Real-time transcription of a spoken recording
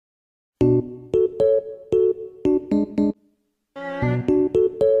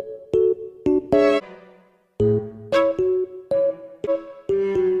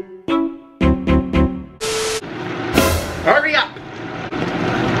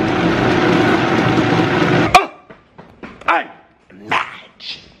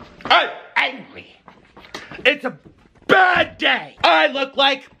look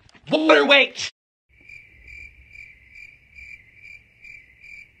like water weight.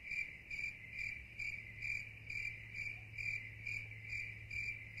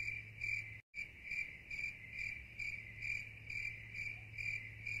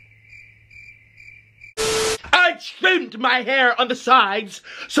 I trimmed my hair on the sides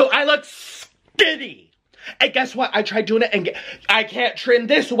so I look skinny. And guess what? I tried doing it and I can't trim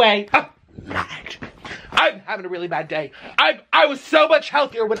this way. I'm mad. I'm having a really bad day. I was so much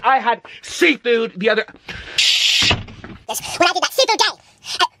healthier when I had seafood the other... Shh. When I did that seafood day.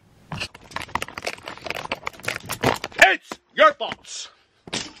 It's your fault.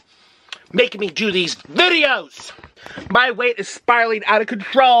 Making me do these videos. My weight is spiraling out of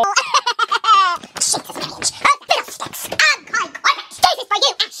control. Jesus, fiddlesticks. I'm calling corporate. Excuses for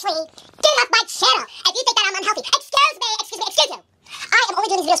you, Ashley. Get off my channel. If you think that I'm unhealthy, excuse me, excuse you. I am only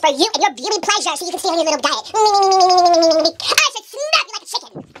doing these videos for you and your viewing pleasure so you can see on your little diet. I should snap you like a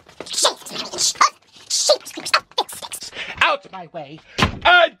chicken. Jesus, sheep screams. Oh, fiddlesticks. Out of my way.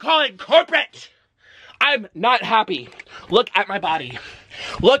 I'm calling corporate. I'm not happy. Look at my body.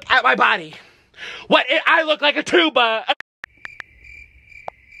 Look at my body. What? I look like a tuba.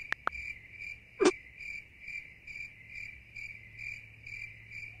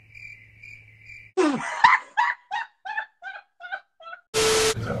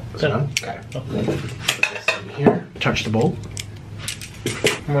 Is it on? Okay. Put this in here. Touch the bowl.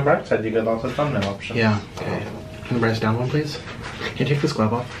 On the right side, you got also thumbnail option. Yeah. Okay. Can you press down one, please? Can you take this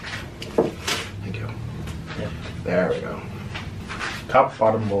glove off? Thank you. Yeah. There we go. Top,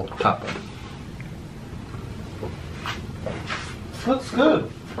 bottom bowl. Top button. Looks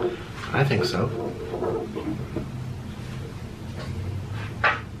good. I think so.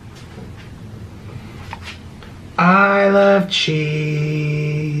 I love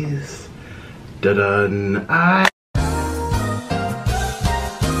cheese. Dun-dun. I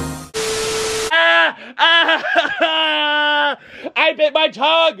bit my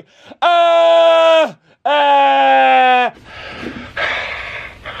tongue. Oh,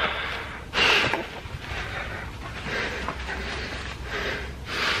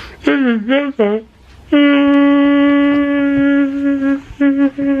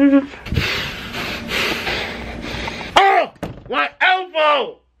 my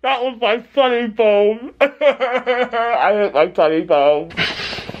elbow! That was my funny bone. I hit my funny bone.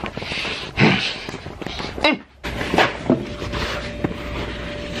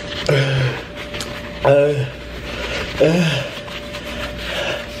 Oh,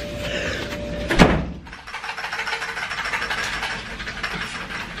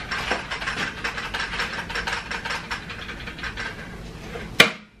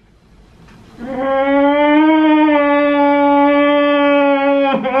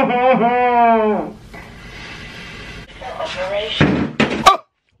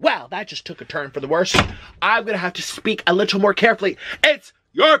 well, that just took a turn for the worse. I'm gonna have to speak a little more carefully. It's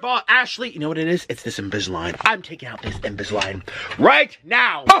your fault, Ashley. You know what it is? It's this Invisalign. I'm taking out this Invisalign right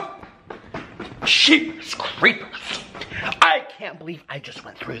now. Oh, jeepers creepers. I can't believe I just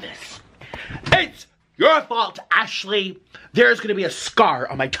went through this. It's your fault, Ashley. There's gonna be a scar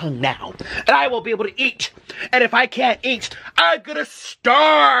on my tongue now, and I won't be able to eat. And if I can't eat, I'm gonna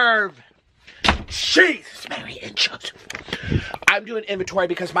starve. Jesus, Mary and Joseph. I'm doing inventory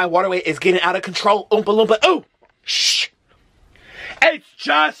because my water weight is getting out of control. Oompa loompa. Oh, shh. It's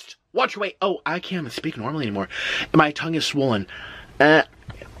just, watch your weight. Oh, I can't even speak normally anymore. My tongue is swollen. Walmart.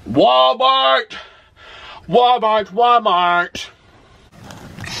 Walmart, Walmart.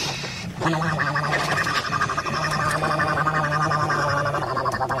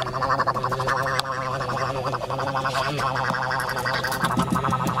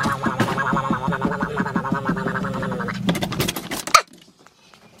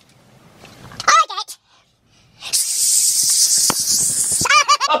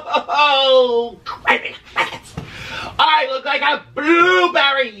 Oh, crazy faggots. I look like a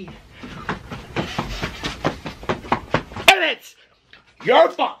blueberry. And it's your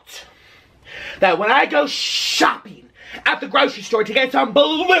fault that when I go shopping at the grocery store to get some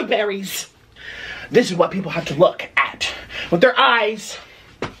blueberries, this is what people have to look at with their eyes.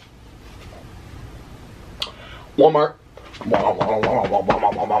 Walmart. Ouch!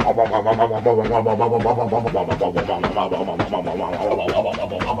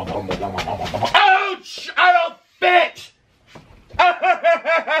 I don't fit!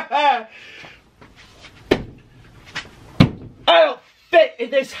 I don't fit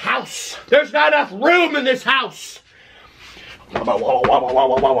in this house. There's not enough room in this house. Alexa,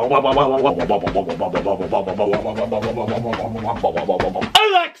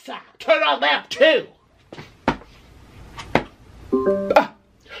 turn on lamp 2. I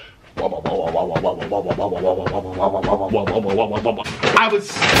was...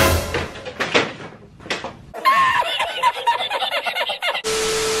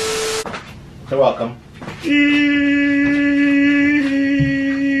 You're welcome.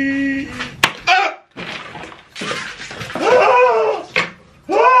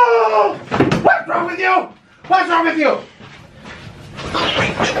 What's wrong with you? What's wrong with you?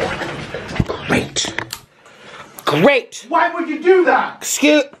 Great. Why would you do that?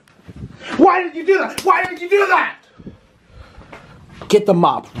 Why did you do that? Why did you do that? Get the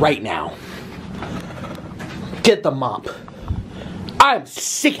mop right now. Get the mop. I'm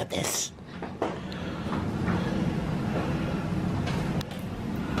sick of this.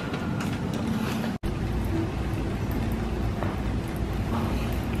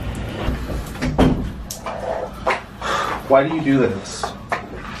 Why do you do this?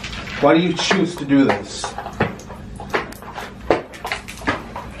 Why do you choose to do this?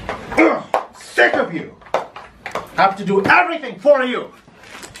 Ugh, sick of you. I have to do everything for you.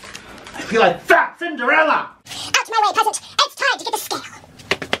 I feel like fat Cinderella. Out my way, peasant. It's time to get the scale.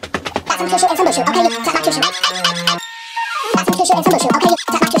 That's some tissue and some bushu, okay? That's not tissue. That's some tissue and some bushu, okay?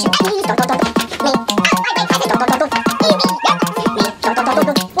 That's not tissue. Please don't. Me. Out my way, peasant. Don't. Me. Don't. Me.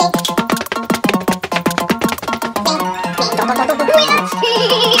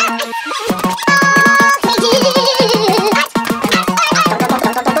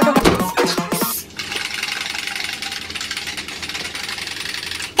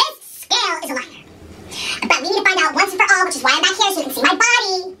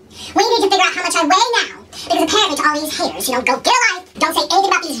 You know, go get a life. Don't say anything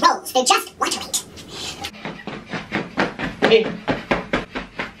about these roles. They're just what you eat.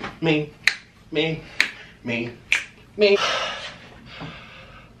 Me.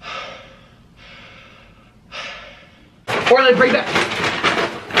 Or they bring that.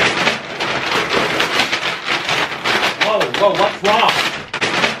 Whoa, what's wrong?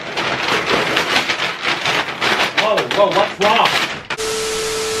 Whoa, what's wrong?